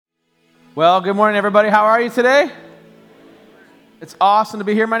Well, good morning, everybody. How are you today? It's awesome to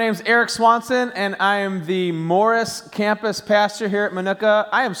be here. My name is Eric Swanson, and I am the Morris campus pastor here at Minooka.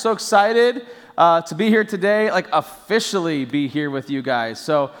 I am so excited to be here today, like officially be here with you guys.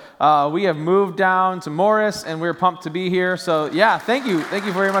 So we have moved down to Morris, and we're pumped to be here. So yeah, thank you. Thank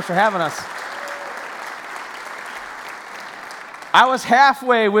you very much for having us. I was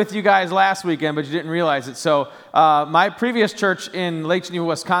halfway with you guys last weekend, but you didn't realize it. So my previous church in Lake Geneva,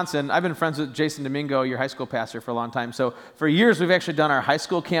 Wisconsin, I've been friends with Jason Domingo, your high school pastor, for a long time. So for years, we've actually done our high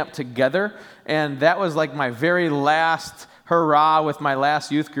school camp together, and that was like my very last hurrah with my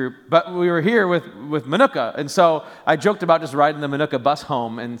last youth group. But we were here with Minooka, and so I joked about just riding the Minooka bus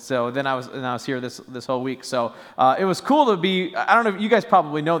home, and so then I was here this whole week. So it was cool to be. I don't know if you guys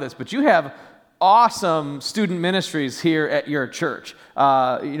probably know this, but you have awesome student ministries here at your church.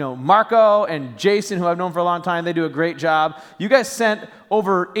 Marco and Jason, who I've known for a long time, they do a great job. You guys sent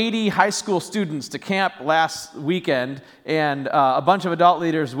over 80 high school students to camp last weekend, and a bunch of adult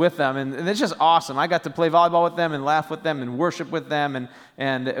leaders with them, and it's just awesome. I got to play volleyball with them and laugh with them and worship with them,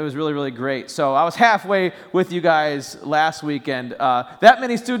 and it was really, really great. So I was halfway with you guys last weekend. That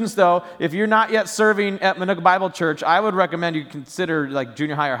many students, though, if you're not yet serving at Minooka Bible Church, I would recommend you consider like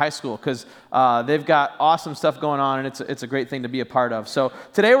junior high or high school, because they've got awesome stuff going on, and it's a great thing to be a part of. So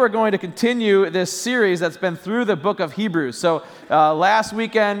today we're going to continue this series that's been through the book of Hebrews. So last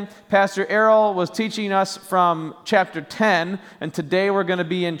weekend, Pastor Errol was teaching us from chapter 10, and today we're going to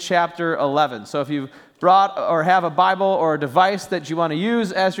be in chapter 11. So if you've brought or have a Bible or a device that you want to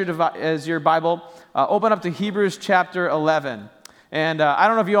use as your Bible, open up to Hebrews chapter 11. And I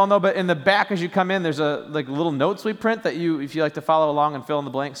don't know if you all know, but in the back as you come in, there's a little notes we print that if you like to follow along and fill in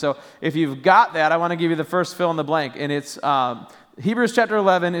the blank. So if you've got that, I want to give you the first fill in the blank, and it's Hebrews chapter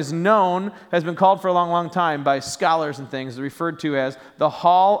 11 has been called for a long, long time by scholars and things, referred to as the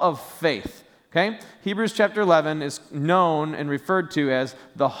Hall of Faith. Okay? Hebrews chapter 11 is known and referred to as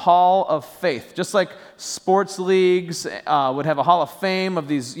the Hall of Faith. Just like sports leagues would have a Hall of Fame of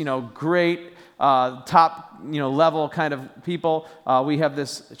these, great top, level kind of people, we have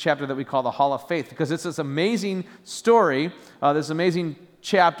this chapter that we call the Hall of Faith, because it's this amazing story, this amazing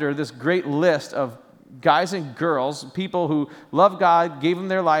chapter, this great list of guys and girls, people who love God, gave him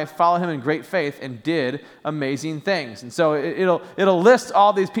their life, follow him in great faith, and did amazing things. And so it'll list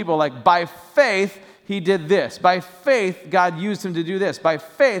all these people, like by faith he did this. By faith God used him to do this. By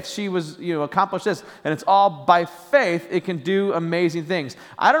faith she was accomplished this. And it's all by faith it can do amazing things.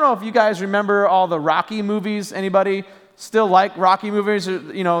 I don't know if you guys remember all the Rocky movies. Anybody still like Rocky movies?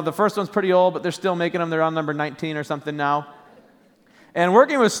 The first one's pretty old, but they're still making them. They're on number 19 or something now. And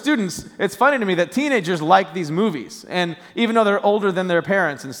working with students, it's funny to me that teenagers like these movies, and even though they're older than their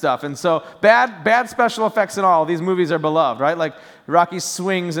parents and stuff. And so bad special effects and all, these movies are beloved, right? Like Rocky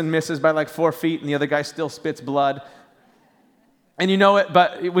swings and misses by like 4 feet, and the other guy still spits blood. And you know it,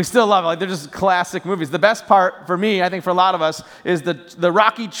 but we still love it. Like, they're just classic movies. The best part for me, I think for a lot of us, is the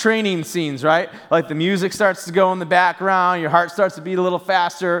Rocky training scenes, right? Like the music starts to go in the background, your heart starts to beat a little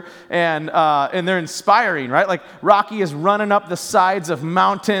faster, and they're inspiring, right? Like Rocky is running up the sides of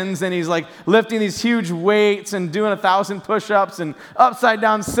mountains, and he's like lifting these huge weights and doing 1,000 push-ups and upside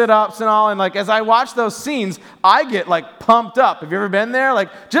down sit-ups and all. And like as I watch those scenes, I get like pumped up. Have you ever been there?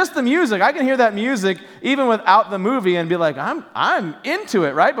 Like just the music, I can hear that music even without the movie and be like, I'm into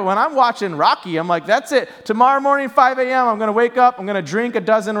it, right? But when I'm watching Rocky, I'm like, that's it. Tomorrow morning, 5 a.m., I'm going to wake up, I'm going to drink a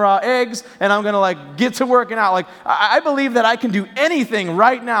dozen raw eggs, and I'm going to like get to working out. Like, I believe that I can do anything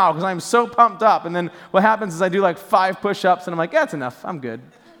right now because I'm so pumped up. And then what happens is I do like 5 push-ups, and I'm like, that's enough. I'm good.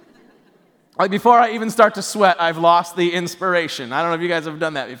 Like before I even start to sweat, I've lost the inspiration. I don't know if you guys have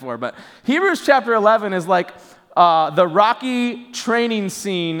done that before, but Hebrews chapter 11 is like the Rocky training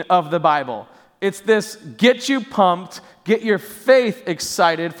scene of the Bible. It's this get you pumped, get your faith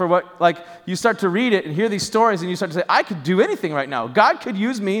excited for what, like, you start to read it and hear these stories and you start to say, I could do anything right now. God could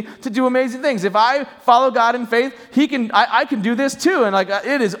use me to do amazing things. If I follow God in faith, I can do this too. And like,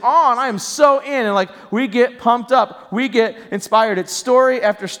 it is on. I am so in. And like, we get pumped up. We get inspired. It's story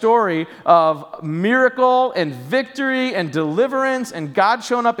after story of miracle and victory and deliverance and God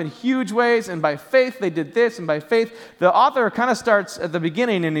showing up in huge ways. And by faith, they did this. And by faith, the author kind of starts at the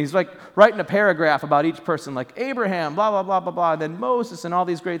beginning and he's like writing a paragraph about each person, like Abraham, blah, blah, blah, blah, blah, and then Moses and all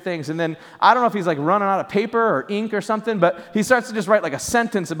these great things. And then I don't know if he's like running out of paper or ink or something, but he starts to just write like a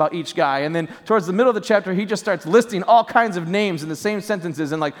sentence about each guy. And then towards the middle of the chapter, he just starts listing all kinds of names in the same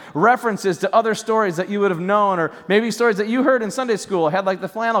sentences and like references to other stories that you would have known, or maybe stories that you heard in Sunday school, had like the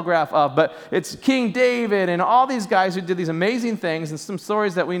flannel graph of, but it's King David and all these guys who did these amazing things and some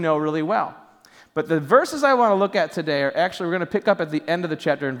stories that we know really well. But the verses I want to look at today are actually, we're going to pick up at the end of the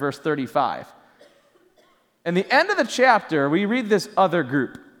chapter in verse 35. In the end of the chapter, we read this other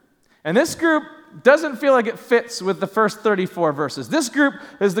group. And this group doesn't feel like it fits with the first 34 verses. This group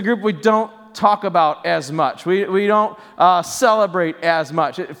is the group we don't talk about as much. We don't celebrate as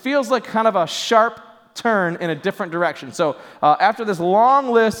much. It feels like kind of a sharp turn in a different direction. So after this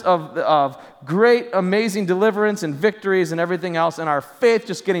long list of great, amazing deliverance and victories and everything else, and our faith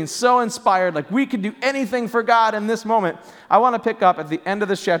just getting so inspired, like we could do anything for God in this moment, I want to pick up at the end of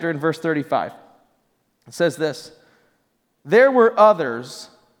this chapter in verse 35. It says this: "There were others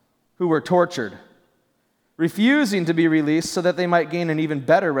who were tortured, refusing to be released so that they might gain an even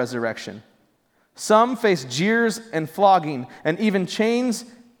better resurrection. Some faced jeers and flogging, and even chains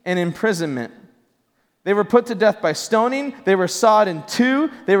and imprisonment. They were put to death by stoning. They were sawed in two.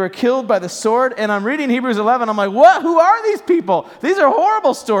 They were killed by the sword." And I'm reading Hebrews 11. I'm like, what? Who are these people? These are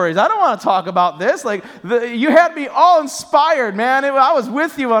horrible stories. I don't want to talk about this. Like, you had me all inspired, man. I was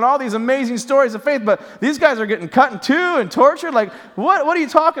with you on all these amazing stories of faith, but these guys are getting cut in two and tortured. Like, what are you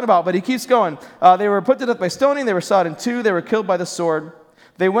talking about? But he keeps going. They were put to death by stoning. They were sawed in two. They were killed by the sword.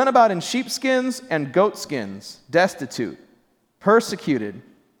 They went about in sheepskins and goatskins, destitute, persecuted,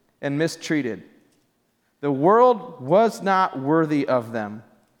 and mistreated. The world was not worthy of them.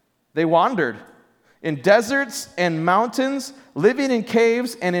 They wandered in deserts and mountains, living in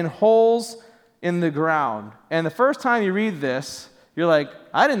caves and in holes in the ground. And the first time you read this, you're like,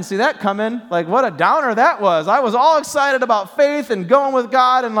 I didn't see that coming. Like, what a downer that was. I was all excited about faith and going with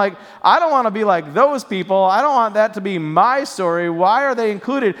God, and like, I don't want to be like those people. I don't want that to be my story. Why are they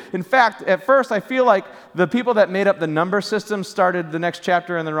included? In fact, at first, I feel like the people that made up the number system started the next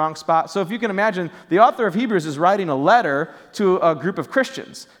chapter in the wrong spot. So if you can imagine, the author of Hebrews is writing a letter to a group of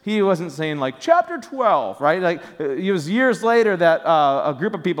Christians. He wasn't saying like chapter 12, right? Like, it was years later that a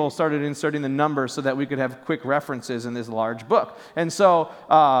group of people started inserting the numbers so that we could have quick references in this large book. And so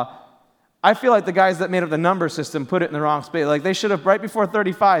I feel like the guys that made up the number system put it in the wrong space. Like, they should have, right before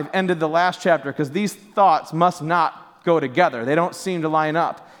 35, ended the last chapter, because these thoughts must not go together. They don't seem to line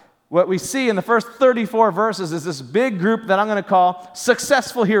up. What we see in the first 34 verses is this big group that I'm going to call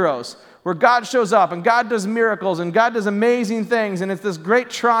successful heroes, where God shows up and God does miracles and God does amazing things, and it's this great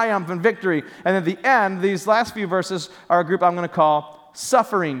triumph and victory. And at the end, these last few verses are a group I'm going to call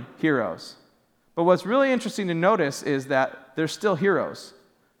suffering heroes. But what's really interesting to notice is that they're still heroes.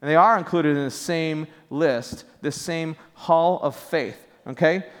 And they are included in the same list, this same hall of faith,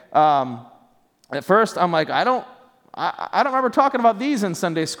 okay? At first, I'm like, I don't remember talking about these in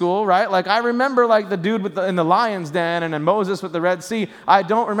Sunday school, right? Like, I remember like the dude in the lion's den and then Moses with the Red Sea. I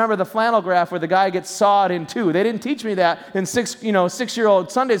don't remember the flannel graph where the guy gets sawed in two. They didn't teach me that in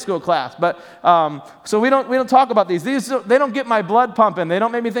six-year-old Sunday school class. But so we don't talk about these. They don't get my blood pumping. They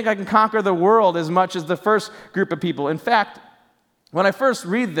don't make me think I can conquer the world as much as the first group of people. In fact, when I first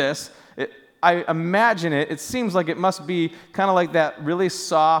read this, I imagine it seems like it must be kind of like that really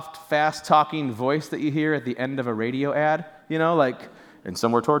soft, fast-talking voice that you hear at the end of a radio ad, like, and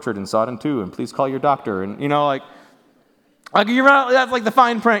some were tortured and sawed in two, and please call your doctor, and, like you're not, that's like the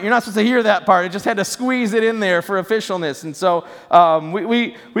fine print. You're not supposed to hear that part. It just had to squeeze it in there for officialness, and so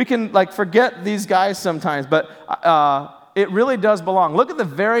we can, like, forget these guys sometimes, but it really does belong. Look at the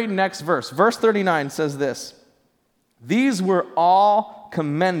very next verse. Verse 39 says this: "These were all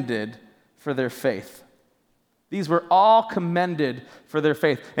commended for their faith." These were all commended for their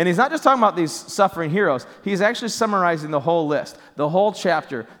faith. And he's not just talking about these suffering heroes. He's actually summarizing the whole list, the whole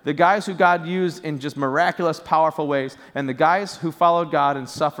chapter, the guys who God used in just miraculous, powerful ways, and the guys who followed God and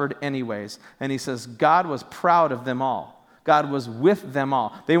suffered anyways. And he says God was proud of them all. God was with them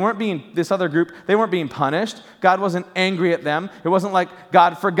all. This other group, they weren't being punished. God wasn't angry at them. It wasn't like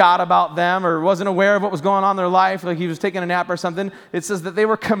God forgot about them or wasn't aware of what was going on in their life, like he was taking a nap or something. It says that they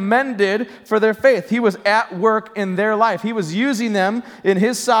were commended for their faith. He was at work in their life. He was using them in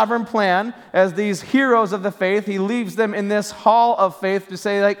his sovereign plan as these heroes of the faith. He leaves them in this hall of faith to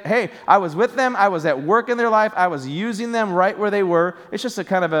say, like, hey, I was with them. I was at work in their life. I was using them right where they were. It's just a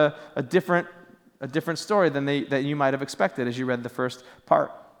kind of a different story than that you might have expected as you read the first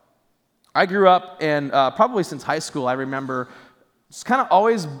part. I grew up, and probably since high school, I remember just kind of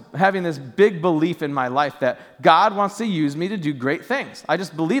always having this big belief in my life that God wants to use me to do great things. I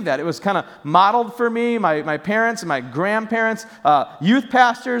just believed that. It was kind of modeled for me, my parents and my grandparents, youth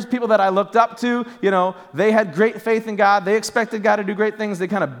pastors, people that I looked up to. They had great faith in God. They expected God to do great things. They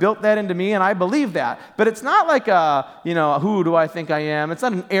kind of built that into me, and I believe that. But it's not like who do I think I am? It's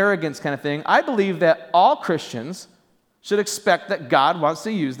not an arrogance kind of thing. I believe that all Christians should expect that God wants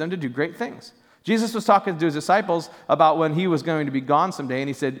to use them to do great things. Jesus was talking to his disciples about when he was going to be gone someday, and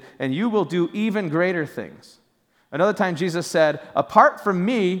he said, and you will do even greater things. Another time Jesus said, apart from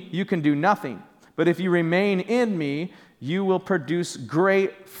me, you can do nothing. But if you remain in me, you will produce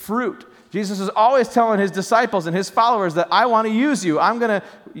great fruit. Jesus is always telling his disciples and his followers that I want to use you. I'm going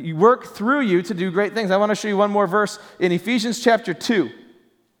to work through you to do great things. I want to show you one more verse in Ephesians chapter 2.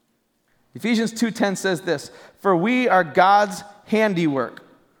 Ephesians 2:10 says this, for we are God's handiwork.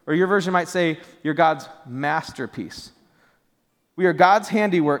 Or your version might say, you're God's masterpiece. We are God's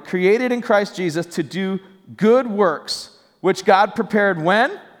handiwork, created in Christ Jesus to do good works, which God prepared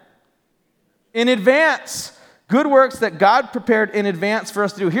when? In advance. Good works that God prepared in advance for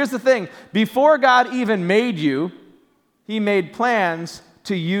us to do. Here's the thing. Before God even made you, he made plans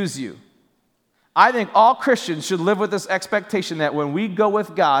to use you. I think all Christians should live with this expectation that when we go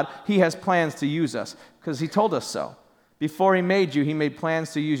with God, he has plans to use us, because he told us so. Before he made you, he made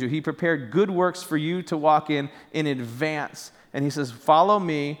plans to use you. He prepared good works for you to walk in advance. And he says, follow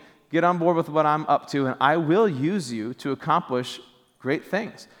me, get on board with what I'm up to, and I will use you to accomplish great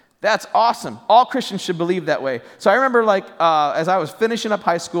things. That's awesome. All Christians should believe that way. So I remember, as I was finishing up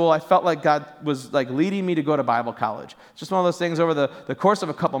high school, I felt like God was leading me to go to Bible college. It's just one of those things over the course of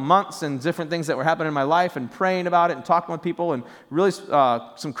a couple months and different things that were happening in my life and praying about it and talking with people and really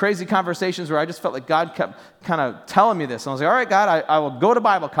some crazy conversations where I just felt like God kept kind of telling me this. And I was like, all right, God, I will go to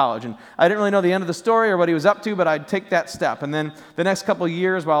Bible college. And I didn't really know the end of the story or what he was up to, but I'd take that step. And then the next couple of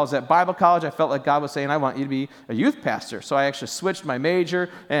years while I was at Bible college, I felt like God was saying, I want you to be a youth pastor. So I actually switched my major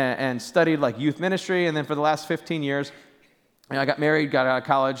and studied youth ministry, and then for the last 15 years, I got married, got out of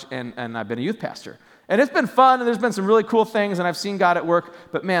college, and I've been a youth pastor. And it's been fun, and there's been some really cool things, and I've seen God at work,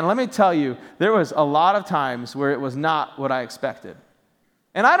 but man, let me tell you, there was a lot of times where it was not what I expected.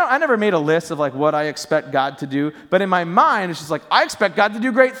 And I never made a list of what I expect God to do, but in my mind, it's just I expect God to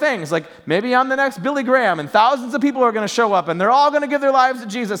do great things. Maybe I'm the next Billy Graham, and thousands of people are going to show up, and they're all going to give their lives to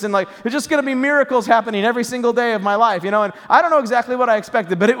Jesus, and there's just going to be miracles happening every single day of my life, and I don't know exactly what I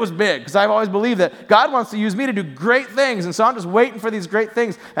expected, but it was big, because I've always believed that God wants to use me to do great things, and so I'm just waiting for these great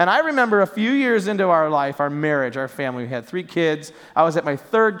things. And I remember a few years into our life, our marriage, our family, we had 3 kids. I was at my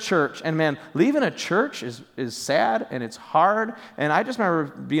 3rd church, and man, leaving a church is sad, and it's hard, and I just remember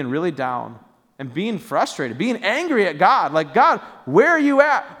being really down and being frustrated, being angry at God. God, where are you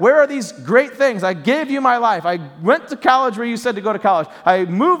at? Where are these great things? I gave you my life. I went to college where you said to go to college. I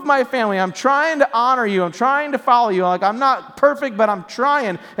moved my family. I'm trying to honor you. I'm trying to follow you. I'm not perfect, but I'm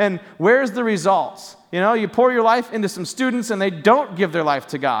trying. And where's the results? You pour your life into some students and they don't give their life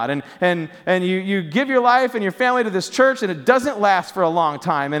to God. And you give your life and your family to this church and it doesn't last for a long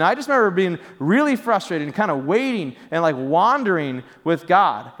time. And I just remember being really frustrated and kind of waiting and wandering with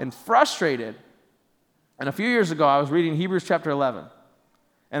God and frustrated. And a few years ago, I was reading Hebrews chapter 11.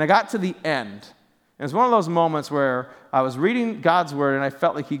 And I got to the end. And it was one of those moments where I was reading God's word and I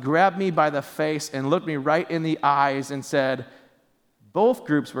felt like he grabbed me by the face and looked me right in the eyes and said, both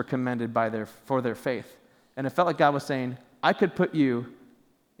groups were commended for their faith. And it felt like God was saying, I could put you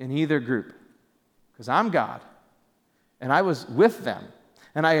in either group because I'm God. And I was with them.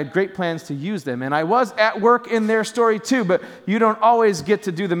 And I had great plans to use them. And I was at work in their story too, but you don't always get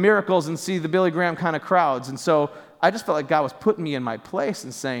to do the miracles and see the Billy Graham kind of crowds. And so I just felt like God was putting me in my place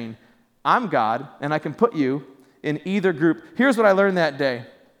and saying, I'm God, and I can put you in either group. Here's what I learned that day.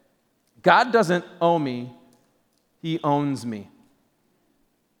 God doesn't owe me, he owns me.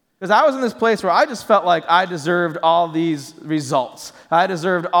 Because I was in this place where I just felt like I deserved all these results. I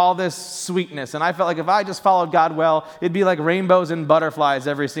deserved all this sweetness. And I felt like if I just followed God well, it'd be like rainbows and butterflies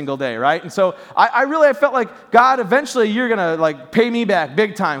every single day, right? And so I felt like, God, eventually you're going to pay me back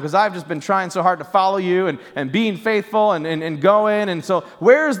big time because I've just been trying so hard to follow you and being faithful and going. And so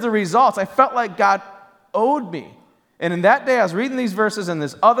where's the results? I felt like God owed me. And in that day, I was reading these verses in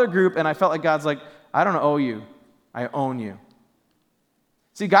this other group, and I felt like God's like, I don't owe you. I own you.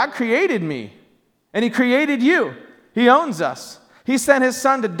 See, God created me, and he created you. He owns us. He sent his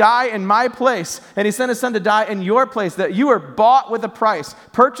son to die in my place, and he sent his son to die in your place, that you were bought with a price,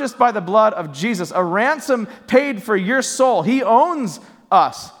 purchased by the blood of Jesus, a ransom paid for your soul. He owns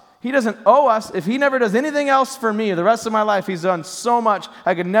us. He doesn't owe us. If he never does anything else for me the rest of my life, he's done so much,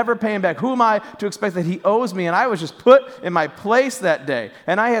 I could never pay him back. Who am I to expect that he owes me? And I was just put in my place that day,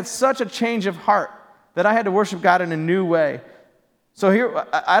 and I had such a change of heart that I had to worship God in a new way. So here,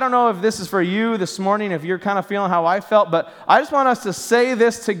 I don't know if this is for you this morning, if you're kind of feeling how I felt, but I just want us to say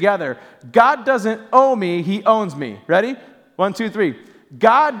this together. God doesn't owe me, he owns me. Ready? 1, 2, 3.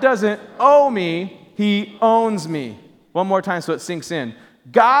 God doesn't owe me, he owns me. One more time so it sinks in.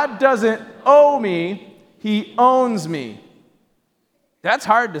 God doesn't owe me, he owns me. That's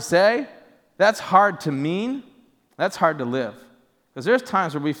hard to say. that's hard to mean. That's hard to live. Because there's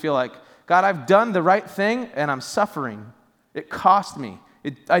times where we feel like, God, I've done the right thing and I'm suffering. It cost me.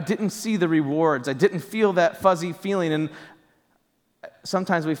 I didn't see the rewards. I didn't feel that fuzzy feeling. And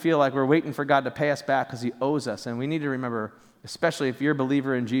sometimes we feel like we're waiting for God to pay us back because he owes us. And we need to remember, especially if you're a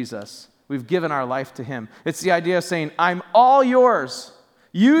believer in Jesus, we've given our life to him. It's the idea of saying, I'm all yours.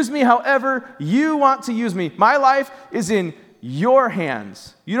 Use me however you want to use me. My life is in your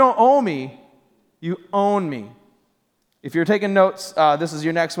hands. You don't owe me. You own me. If you're taking notes, this is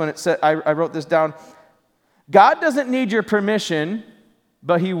your next one. It said, I wrote this down. God doesn't need your permission,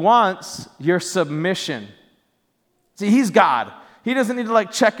 but he wants your submission. See, he's God. He doesn't need to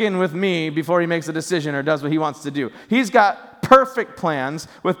check in with me before he makes a decision or does what he wants to do. He's got perfect plans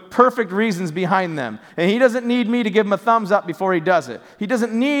with perfect reasons behind them. And he doesn't need me to give him a thumbs up before he does it. He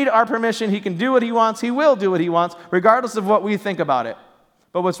doesn't need our permission. He can do what he wants. He will do what he wants, regardless of what we think about it.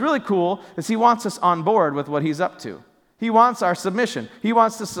 But what's really cool is he wants us on board with what he's up to. He wants our submission. He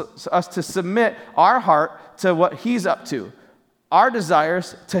wants us to submit our heart to what he's up to, our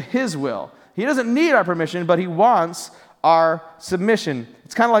desires to his will. He doesn't need our permission, but he wants our submission.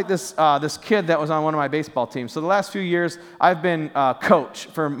 It's kind of like this kid that was on one of my baseball teams. So the last few years, I've been coach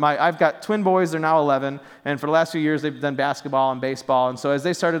I've got twin boys, they're now 11, and for the last few years, they've done basketball and baseball. And so as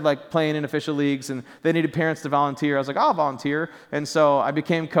they started playing in official leagues and they needed parents to volunteer, I was like, I'll volunteer. And so I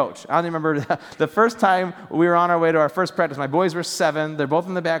became coach. I remember the first time we were on our way to our first practice. My boys were 7. They're both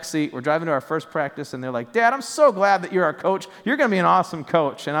in the back seat. We're driving to our first practice, and they're like, Dad, I'm so glad that you're our coach. You're going to be an awesome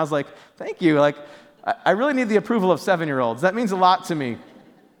coach. And I was like, thank you. I really need the approval of 7-year-olds. That means a lot to me.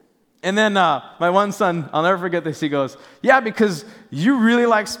 And then my one son, I'll never forget this, he goes, yeah, because you really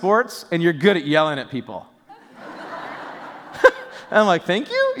like sports and you're good at yelling at people. And I'm like, thank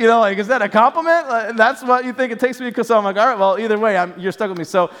you? Is that a compliment? That's what you think it takes me? Because I'm like, all right, well, either way, you're stuck with me.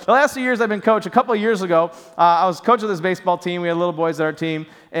 So the last few years I've been coach. A couple of years ago, I was coach of this baseball team. We had little boys on our team,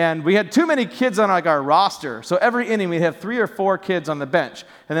 and we had too many kids on our roster. So every inning we'd have 3 or 4 kids on the bench.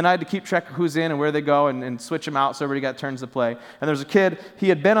 And then I had to keep track of who's in and where they go and switch them out so everybody got turns to play. And there was a kid, he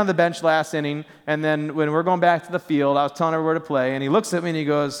had been on the bench last inning, and then when we're going back to the field, I was telling everybody to play, and he looks at me and he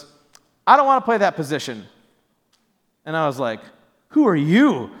goes, I don't want to play that position. And I was like, who are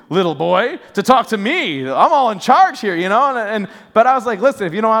you, little boy, to talk to me? I'm all in charge here, But I was like, listen,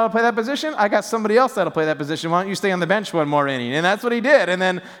 if you don't want to play that position, I got somebody else that'll play that position. Why don't you stay on the bench one more inning? And that's what he did. And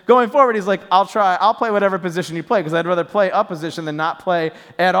then going forward, he's like, I'll play whatever position you play because I'd rather play a position than not play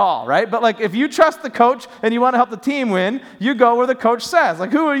at all, right? But if you trust the coach and you want to help the team win, you go where the coach says.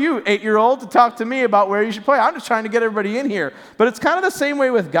 Who are you, 8-year-old, to talk to me about where you should play? I'm just trying to get everybody in here. But it's kind of the same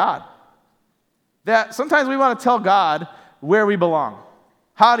way with God. That sometimes we want to tell God where we belong,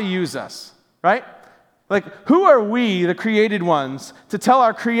 how to use us, right? Who are we, the created ones, to tell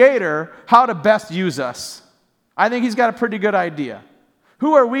our Creator how to best use us? I think he's got a pretty good idea.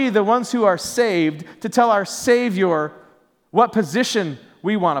 Who are we, the ones who are saved, to tell our Savior what position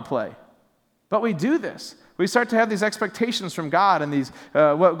we want to play? But we do this. We start to have these expectations from God, and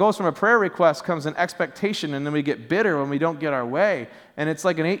what goes from a prayer request comes an expectation, and then we get bitter when we don't get our way. And it's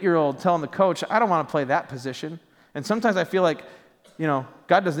like an 8-year-old telling the coach, I don't want to play that position. And sometimes I feel like,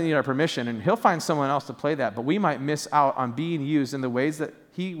 God doesn't need our permission, and he'll find someone else to play that, but we might miss out on being used in the ways that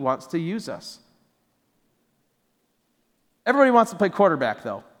he wants to use us. Everybody wants to play quarterback,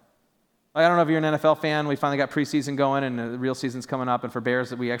 though. I don't know if you're an NFL fan. We finally got preseason going, and the real season's coming up. And for Bears,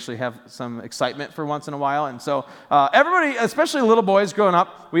 that we actually have some excitement for once in a while. And so everybody, especially little boys growing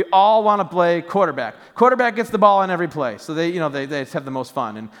up, we all want to play quarterback. Quarterback gets the ball on every play, so they just have the most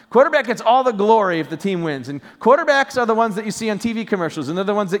fun. And quarterback gets all the glory if the team wins. And quarterbacks are the ones that you see on TV commercials, and they're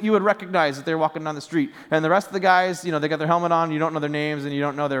the ones that you would recognize if they're walking down the street. And the rest of the guys, they got their helmet on, you don't know their names, and you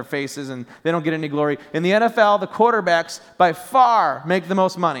don't know their faces, and they don't get any glory. In the NFL, the quarterbacks by far make the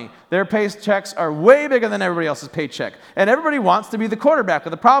most money. Their paychecks are way bigger than everybody else's paycheck. And everybody wants to be the quarterback. But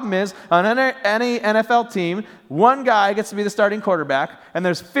the problem is, on any NFL team, one guy gets to be the starting quarterback, and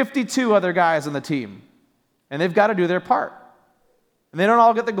there's 52 other guys on the team. And they've got to do their part. And they don't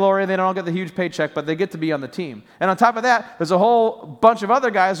all get the glory, they don't all get the huge paycheck, but they get to be on the team. And on top of that, there's a whole bunch of other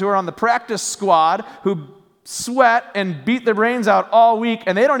guys who are on the practice squad who sweat and beat their brains out all week,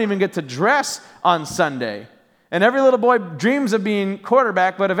 and they don't even get to dress on Sunday. And every little boy dreams of being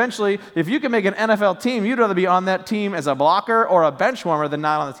quarterback, but eventually, if you can make an NFL team, you'd rather be on that team as a blocker or a bench warmer than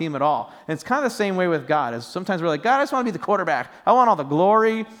not on the team at all. And it's kind of the same way with God. As sometimes we're like, God, I just want to be the quarterback. I want all the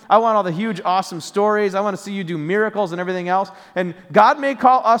glory. I want all the huge, awesome stories. I want to see you do miracles and everything else. And God may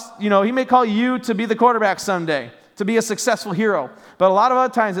call us, he may call you to be the quarterback someday, to be a successful hero. But a lot of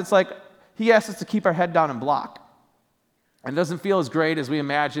other times, it's like he asks us to keep our head down and block. And it doesn't feel as great as we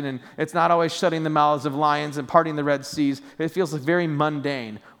imagine, and it's not always shutting the mouths of lions and parting the Red Seas. It feels like very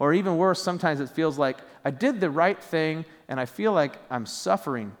mundane. Or even worse, sometimes it feels like I did the right thing, and I feel like I'm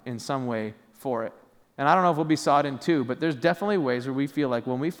suffering in some way for it. And I don't know if we'll be sawed in too, but there's definitely ways where we feel like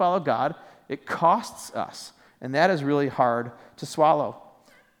when we follow God, it costs us. And that is really hard to swallow.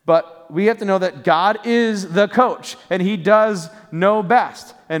 But we have to know that God is the coach, and he does know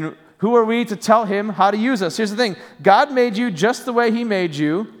best. And who are we to tell him how to use us? Here's the thing. God made you just the way he made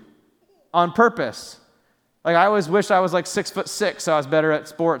you on purpose. Like, I always wish I was like 6'6", so I was better at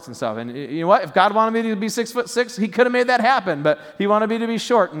sports and stuff. And you know what? If God wanted me to be 6'6", he could have made that happen. But he wanted me to be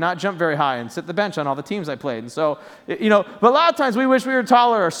short and not jump very high and sit the bench on all the teams I played. And so, but a lot of times we wish we were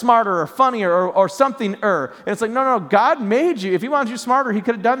taller or smarter or funnier or something. And it's like, no, God made you. If he wanted you smarter, he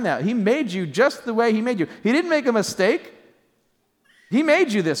could have done that. He made you just the way he made you. He didn't make a mistake. He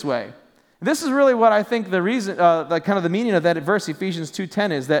made you this way. This is really what I think the reason, the meaning of that verse, Ephesians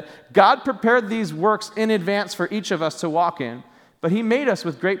 2:10, is that God prepared these works in advance for each of us to walk in, but he made us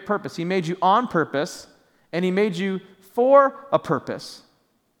with great purpose. He made you on purpose, and he made you for a purpose,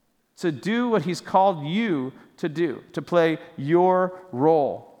 to do what he's called you to do, to play your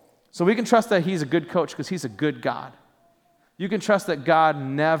role. So we can trust that he's a good coach because he's a good God. You can trust that God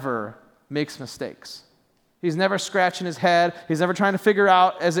never makes mistakes. He's never scratching his head. He's never trying to figure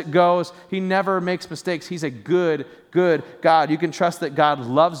out as it goes. He never makes mistakes. He's a good God. You can trust that God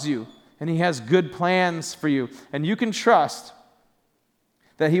loves you and he has good plans for you. And you can trust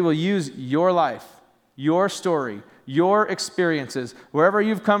that he will use your life, your story, your experiences, wherever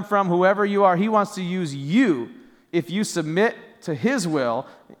you've come from, whoever you are. He wants to use you if you submit to his will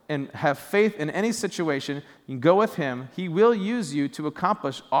and have faith in any situation. You can go with him. He will use you to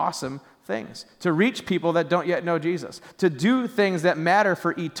accomplish awesome things, to reach people that don't yet know Jesus, to do things that matter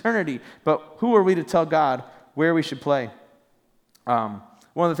for eternity. But who are we to tell God where we should play? One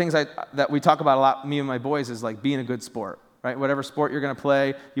of the things that we talk about a lot, me and my boys, is like being a good sport, right? Whatever sport you're going to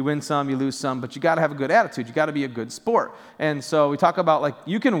play, you win some, you lose some, but you got to have a good attitude. You got to be a good sport. And so we talk about, like,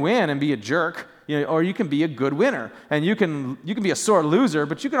 you can win and be a jerk, or you can be a good winner. And you can be a sore loser,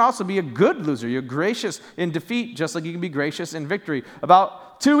 but you can also be a good loser. You're gracious in defeat, just like you can be gracious in victory.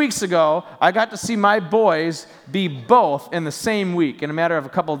 About 2 weeks ago, I got to see my boys be both in the same week in a matter of a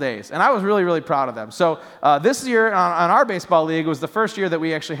couple days. And I was really, really proud of them. So this year on our baseball league, it was the first year that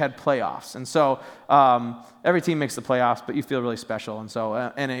we actually had playoffs. And so every team makes the playoffs, but you feel really special. And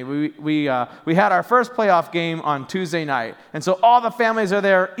so we had our first playoff game on Tuesday night. And so all the families are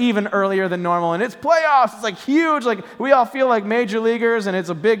there even earlier than normal. And it's playoffs. It's like huge. Like, we all feel like major leaguers, and it's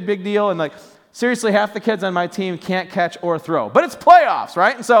a big deal. And like, seriously, half the kids on my team can't catch or throw. But it's playoffs,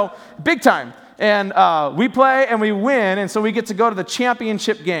 right? And so, big time. And we play and we win, and so we get to go to the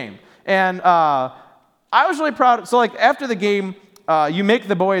championship game. And I was really proud. So, like, after the game, you make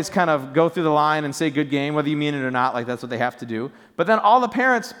the boys kind of go through the line and say good game, whether you mean it or not. Like, that's what they have to do. But then all the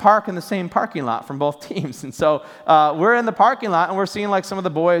parents park in the same parking lot from both teams. And so we're in the parking lot, and we're seeing, like, some of the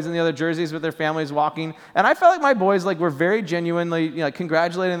boys in the other jerseys with their families walking. And I felt like my boys, like, were very genuinely,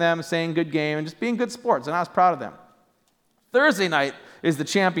 congratulating them, saying good game, and just being good sports. And I was proud of them. Thursday night is the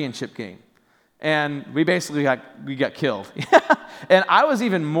championship game. And we basically got killed. And I was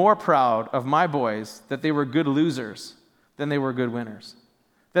even more proud of my boys that they were good losers than they were good winners.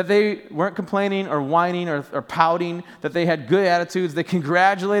 That they weren't complaining or whining or pouting, that they had good attitudes. They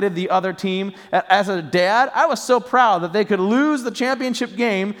congratulated the other team. As a dad, I was so proud that they could lose the championship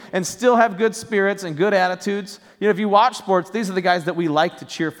game and still have good spirits and good attitudes. If you watch sports, these are the guys that we like to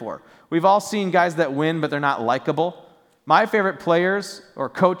cheer for. We've all seen guys that win, but they're not likable. My favorite players or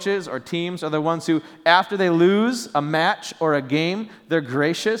coaches or teams are the ones who, after they lose a match or a game, they're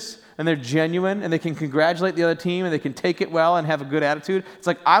gracious and they're genuine and they can congratulate the other team and they can take it well and have a good attitude. It's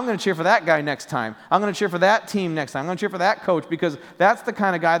like, I'm going to cheer for that guy next time. I'm going to cheer for that team next time. I'm going to cheer for that coach because that's the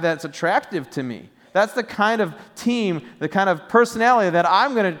kind of guy that's attractive to me. That's the kind of team, the kind of personality that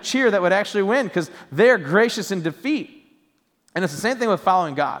I'm going to cheer that would actually win because they're gracious in defeat. And it's the same thing with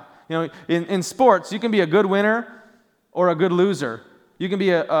following God. In sports, you can be a good winner or a good loser. You can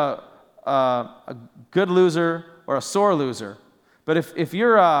be a good loser or a sore loser. But if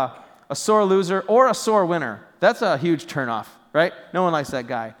you're a sore loser or a sore winner, that's a huge turnoff, right? No one likes that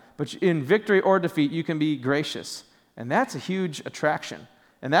guy. But in victory or defeat, you can be gracious. And that's a huge attraction.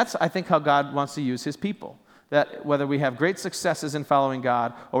 And that's, I think, how God wants to use his people. That whether we have great successes in following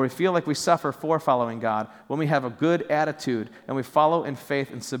God or we feel like we suffer for following God, when we have a good attitude and we follow in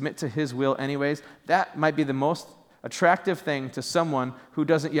faith and submit to his will anyways, that might be the most attractive thing to someone who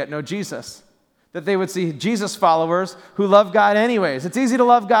doesn't yet know Jesus. That they would see Jesus followers who love God anyways. It's easy to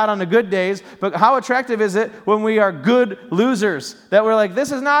love God on the good days, but how attractive is it when we are good losers? That we're like,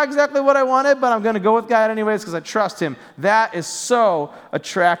 this is not exactly what I wanted, but I'm going to go with God anyways because I trust him. That is so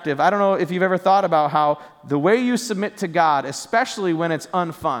attractive. I don't know if you've ever thought about how the way you submit to God, especially when it's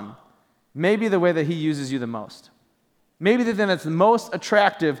unfun, may be the way that he uses you the most. Maybe the thing that's most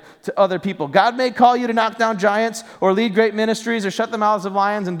attractive to other people. God may call you to knock down giants or lead great ministries or shut the mouths of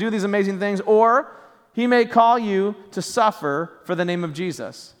lions and do these amazing things, or he may call you to suffer for the name of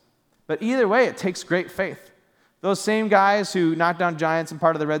Jesus. But either way, it takes great faith. Those same guys who knocked down giants and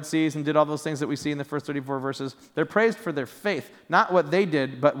part of the Red Seas and did all those things that we see in the first 34 verses, they're praised for their faith. Not what they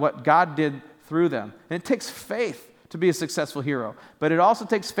did, but what God did through them. And it takes faith to be a successful hero. But it also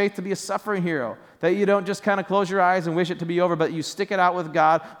takes faith to be a suffering hero. That you don't just kind of close your eyes and wish it to be over, but you stick it out with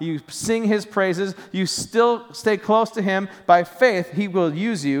God, you sing his praises, you still stay close to him. By faith, he will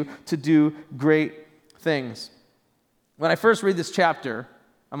use you to do great things. When I first read this chapter,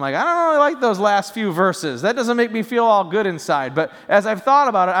 I'm like, I don't really like those last few verses. That doesn't make me feel all good inside. But as I've thought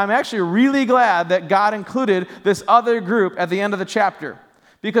about it, I'm actually really glad that God included this other group at the end of the chapter.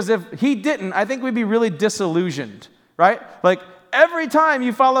 Because if he didn't, I think we'd be really disillusioned, right? Like, every time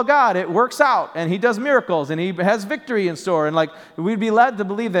you follow God, it works out, and he does miracles, and he has victory in store. And like, we'd be led to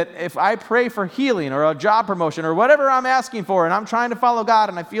believe that if I pray for healing or a job promotion or whatever I'm asking for, and I'm trying to follow God,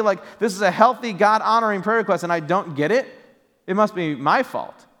 and I feel like this is a healthy, God-honoring prayer request, and I don't get it, it must be my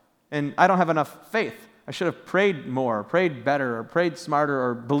fault. And I don't have enough faith. I should have prayed more, prayed better, or prayed smarter,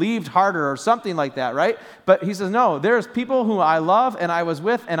 or believed harder, or something like that, right? But he says, no, there's people who I love, and I was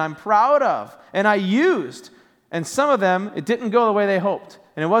with, and I'm proud of, and I used. And some of them, it didn't go the way they hoped.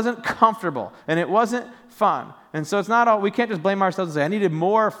 And it wasn't comfortable. And it wasn't fun. And so it's not all, we can't just blame ourselves and say, I needed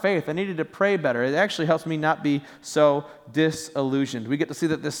more faith. I needed to pray better. It actually helps me not be so disillusioned. We get to see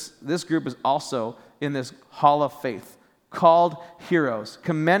that this group is also in this hall of faith, called heroes,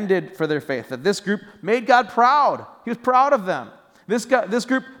 commended for their faith. That this group made God proud. He was proud of them. This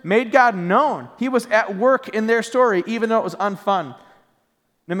group made God known. He was at work in their story, even though it was unfun.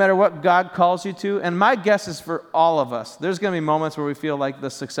 No matter what God calls you to, and my guess is for all of us, there's going to be moments where we feel like the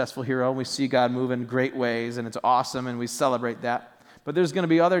successful hero, and we see God move in great ways, and it's awesome, and we celebrate that. But there's going to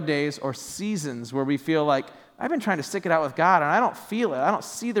be other days or seasons where we feel like, I've been trying to stick it out with God, and I don't feel it. I don't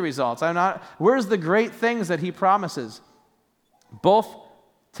see the results. Where's the great things that he promises? Both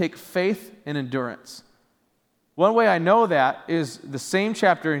take faith and endurance. One way I know that is the same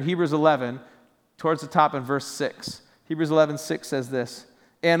chapter in Hebrews 11, towards the top in verse 6. Hebrews 11:6 says this,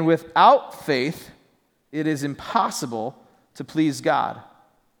 and without faith, it is impossible to please God.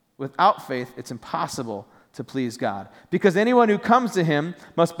 Without faith, it's impossible to please God. Because anyone who comes to him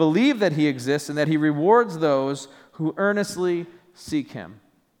must believe that he exists and that he rewards those who earnestly seek him.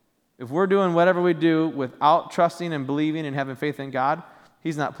 If we're doing whatever we do without trusting and believing and having faith in God,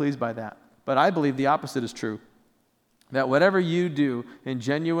 he's not pleased by that. But I believe the opposite is true. That whatever you do in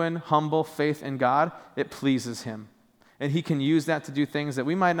genuine, humble faith in God, it pleases him. And he can use that to do things that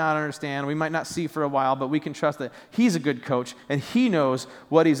we might not understand, we might not see for a while, but we can trust that he's a good coach and he knows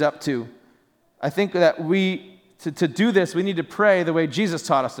what he's up to. I think that to do this, we need to pray the way Jesus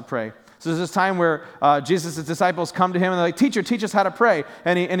taught us to pray. So there's this time where Jesus' disciples come to him and they're like, teacher, teach us how to pray.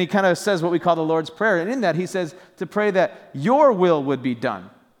 And he kind of says what we call the Lord's Prayer. And in that, he says to pray that your will would be done.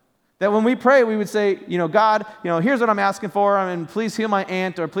 That when we pray, we would say, God, here's what I'm asking for, and please heal my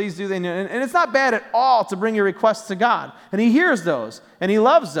aunt, or please do that. And it's not bad at all to bring your requests to God. And he hears those, and he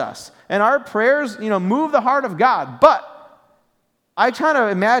loves us. And our prayers, move the heart of God. But I try to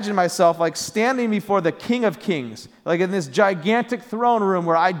imagine myself like standing before the King of Kings, like in this gigantic throne room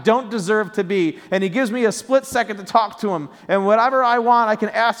where I don't deserve to be, and he gives me a split second to talk to him, and whatever I want, I can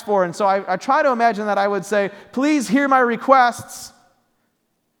ask for. And so I try to imagine that I would say, please hear my requests,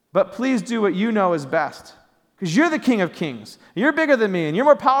 but please do what you know is best. Because you're the King of Kings. You're bigger than me, and you're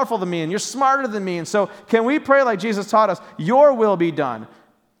more powerful than me, and you're smarter than me. And so can we pray like Jesus taught us, your will be done.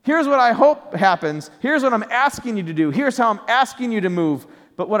 Here's what I hope happens. Here's what I'm asking you to do. Here's how I'm asking you to move.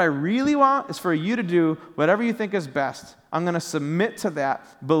 But what I really want is for you to do whatever you think is best. I'm going to submit to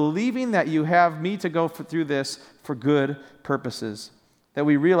that, believing that you have me to go through this for good purposes. That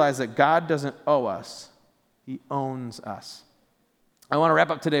we realize that God doesn't owe us. He owns us. I want to wrap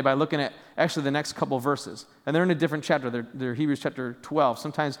up today by looking at actually the next couple verses. And they're in a different chapter. They're Hebrews chapter 12.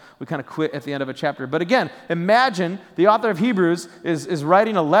 Sometimes we kind of quit at the end of a chapter. But again, imagine the author of Hebrews is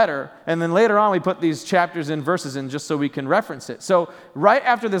writing a letter, and then later on we put these chapters and verses in just so we can reference it. So right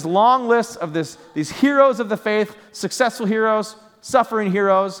after this long list of these heroes of the faith, successful heroes, suffering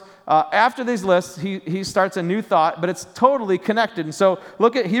heroes. After these lists, he starts a new thought, but it's totally connected. And so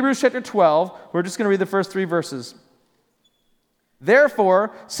look at Hebrews chapter 12. We're just going to read the first 3 verses.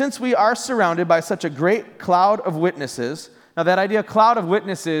 Therefore, since we are surrounded by such a great cloud of witnesses. Now that idea of cloud of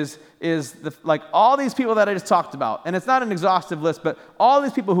witnesses is like all these people that I just talked about. And it's not an exhaustive list, but all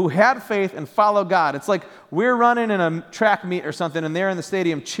these people who had faith and follow God. It's like we're running in a track meet or something, and they're in the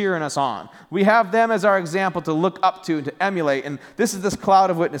stadium cheering us on. We have them as our example to look up to and to emulate. And this is this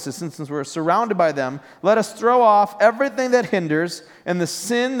cloud of witnesses. Since we're surrounded by them, let us throw off everything that hinders and the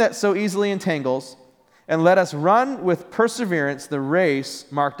sin that so easily entangles, and let us run with perseverance the race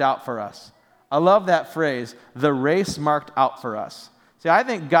marked out for us. I love that phrase, the race marked out for us. See, I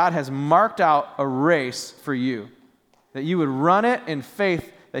think God has marked out a race for you, that you would run it in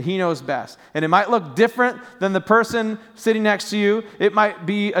faith that He knows best. And it might look different than the person sitting next to you. It might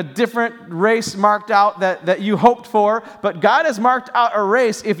be a different race marked out that you hoped for, but God has marked out a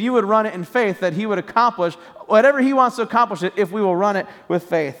race if you would run it in faith that He would accomplish whatever He wants to accomplish it if we will run it with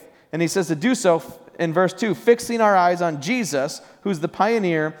faith. And He says to do so in verse 2, fixing our eyes on Jesus, who's the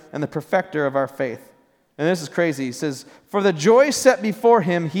pioneer and the perfecter of our faith. And this is crazy. He says, for the joy set before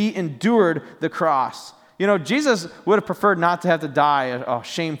Him, He endured the cross. You know, Jesus would have preferred not to have to die a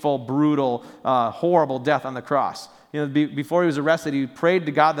shameful, brutal, horrible death on the cross. You know, before He was arrested, He prayed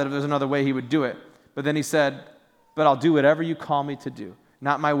to God that if there was another way, He would do it. But then He said, but I'll do whatever you call me to do.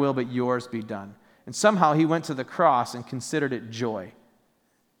 Not my will, but yours be done. And somehow He went to the cross and considered it joy.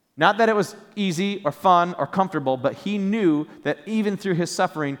 Not that it was easy or fun or comfortable, but He knew that even through His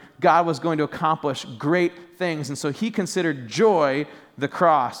suffering, God was going to accomplish great things. And so He considered joy the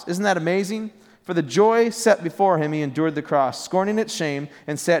cross. Isn't that amazing? For the joy set before Him, He endured the cross, scorning its shame,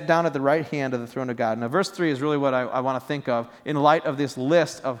 and sat down at the right hand of the throne of God. Now, verse 3 is really what I want to think of in light of this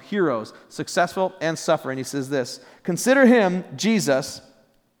list of heroes, successful and suffering. He says this, consider Him, Jesus,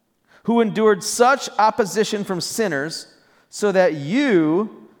 who endured such opposition from sinners, so that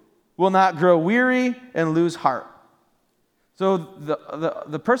you will not grow weary and lose heart. So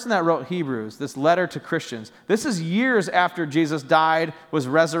the person that wrote Hebrews, this letter to Christians, this is years after Jesus died, was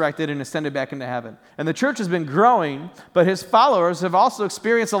resurrected, and ascended back into heaven. And the church has been growing, but His followers have also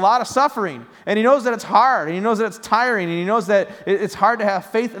experienced a lot of suffering. And He knows that it's hard, and He knows that it's tiring, and He knows that it's hard to have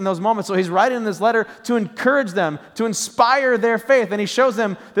faith in those moments. So He's writing this letter to encourage them, to inspire their faith. And He shows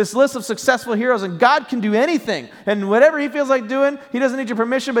them this list of successful heroes, and God can do anything. And whatever He feels like doing, He doesn't need your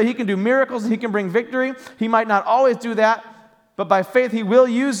permission, but He can do miracles, and He can bring victory. He might not always do that, but by faith, He will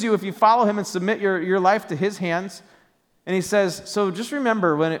use you if you follow Him and submit your life to His hands. And He says, so just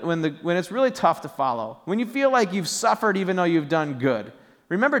remember when it's really tough to follow, when you feel like you've suffered even though you've done good,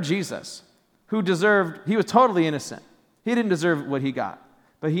 remember Jesus, he was totally innocent. He didn't deserve what He got.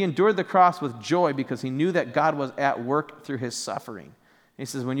 But He endured the cross with joy because He knew that God was at work through His suffering. And He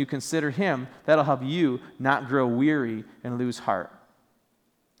says, when you consider Him, that'll help you not grow weary and lose heart.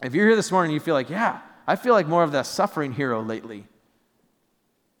 If you're here this morning and you feel like, yeah, I feel like more of that suffering hero lately.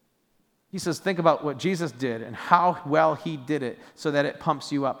 He says, think about what Jesus did and how well He did it so that it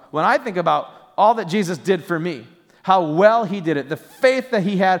pumps you up. When I think about all that Jesus did for me, how well He did it, the faith that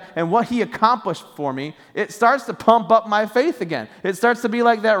He had and what He accomplished for me, it starts to pump up my faith again. It starts to be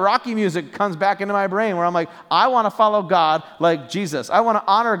like that Rocky music comes back into my brain where I'm like, I want to follow God like Jesus. I want to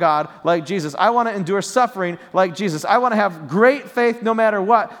honor God like Jesus. I want to endure suffering like Jesus. I want to have great faith no matter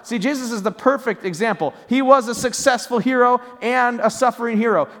what. See, Jesus is the perfect example. He was a successful hero and a suffering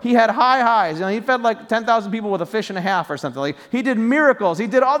hero. He had high highs. You know, he fed like 10,000 people with a fish and a half or something. Like, he did miracles. He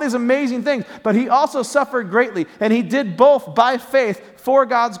did all these amazing things, but He also suffered greatly. And He did both by faith for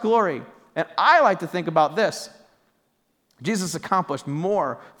God's glory. And I like to think about this. Jesus accomplished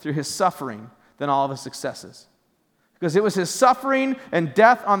more through His suffering than all of His successes. Because it was His suffering and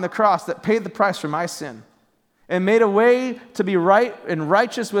death on the cross that paid the price for my sin and made a way to be right and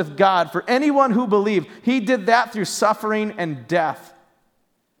righteous with God for anyone who believed. He did that through suffering and death.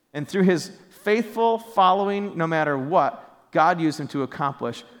 And through His faithful following, no matter what, God used Him to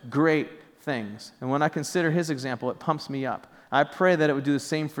accomplish great things. And when I consider His example, it pumps me up. I pray that it would do the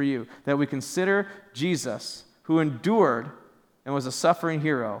same for you, that we consider Jesus, who endured and was a suffering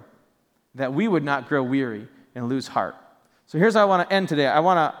hero, that we would not grow weary and lose heart. So here's how I want to end today. I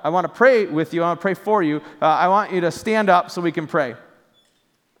want to pray with you. I want to pray for you. I want you to stand up so we can pray.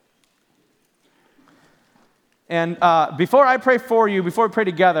 And before I pray for you, before we pray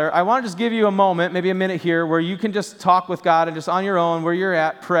together, I want to just give you a moment, maybe a minute here, where you can just talk with God and just on your own, where you're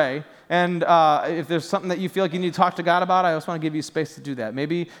at, pray. And if there's something that you feel like you need to talk to God about, I just want to give you space to do that.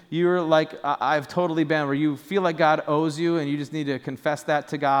 Maybe you're like I've totally been, where you feel like God owes you, and you just need to confess that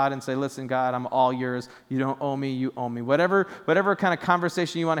to God and say, listen, God, I'm all yours. You don't owe me, you owe me. Whatever kind of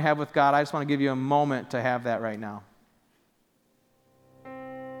conversation you want to have with God, I just want to give you a moment to have that right now.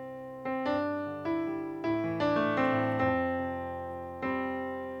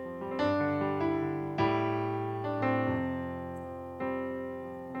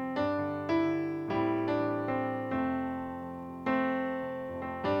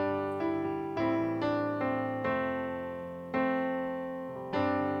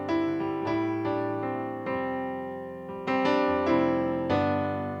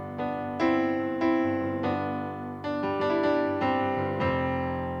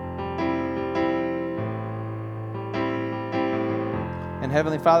 And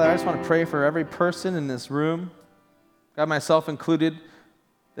Heavenly Father, I just want to pray for every person in this room, God, myself included,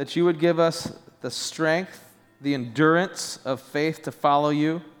 that you would give us the strength, the endurance of faith to follow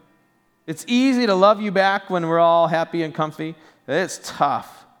you. It's easy to love you back when we're all happy and comfy. It's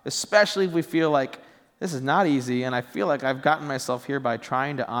tough, especially if we feel like this is not easy, and I feel like I've gotten myself here by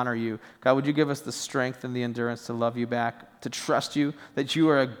trying to honor you. God, would you give us the strength and the endurance to love you back, to trust you, that you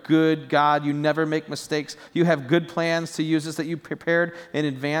are a good God. You never make mistakes. You have good plans to use us that you prepared in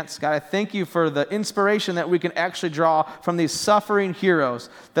advance. God, I thank you for the inspiration that we can actually draw from these suffering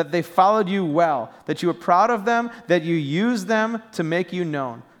heroes, that they followed you well, that you were proud of them, that you used them to make you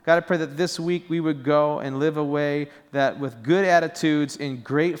known. God, I pray that this week we would go and live a way that with good attitudes, in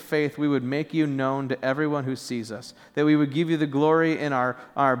great faith, we would make you known to everyone who sees us. That we would give you the glory in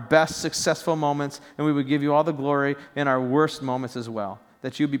our best successful moments, and we would give you all the glory in our worst moments as well.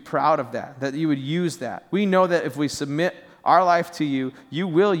 That you'd be proud of that you would use that. We know that if we submit our life to you, you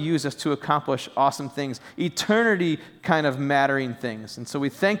will use us to accomplish awesome things, eternity kind of mattering things. And so we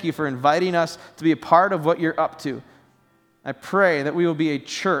thank you for inviting us to be a part of what you're up to. I pray that we will be a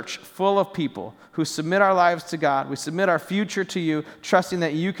church full of people who submit our lives to God. We submit our future to you, trusting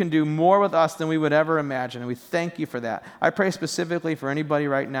that you can do more with us than we would ever imagine. And we thank you for that. I pray specifically for anybody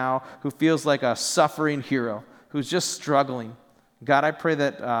right now who feels like a suffering hero, who's just struggling. God, I pray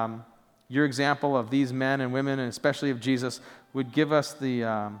that your example of these men and women, and especially of Jesus, would give us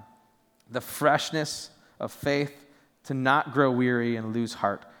the freshness of faith to not grow weary and lose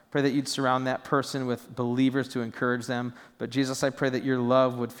heart. Pray that you'd surround that person with believers to encourage them. But Jesus, I pray that your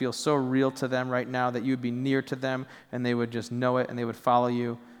love would feel so real to them right now, that you would be near to them and they would just know it and they would follow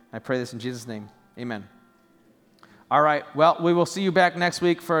you. I pray this in Jesus' name. Amen. All right. Well, we will see you back next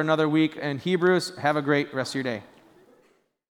week for another week in Hebrews. Have a great rest of your day.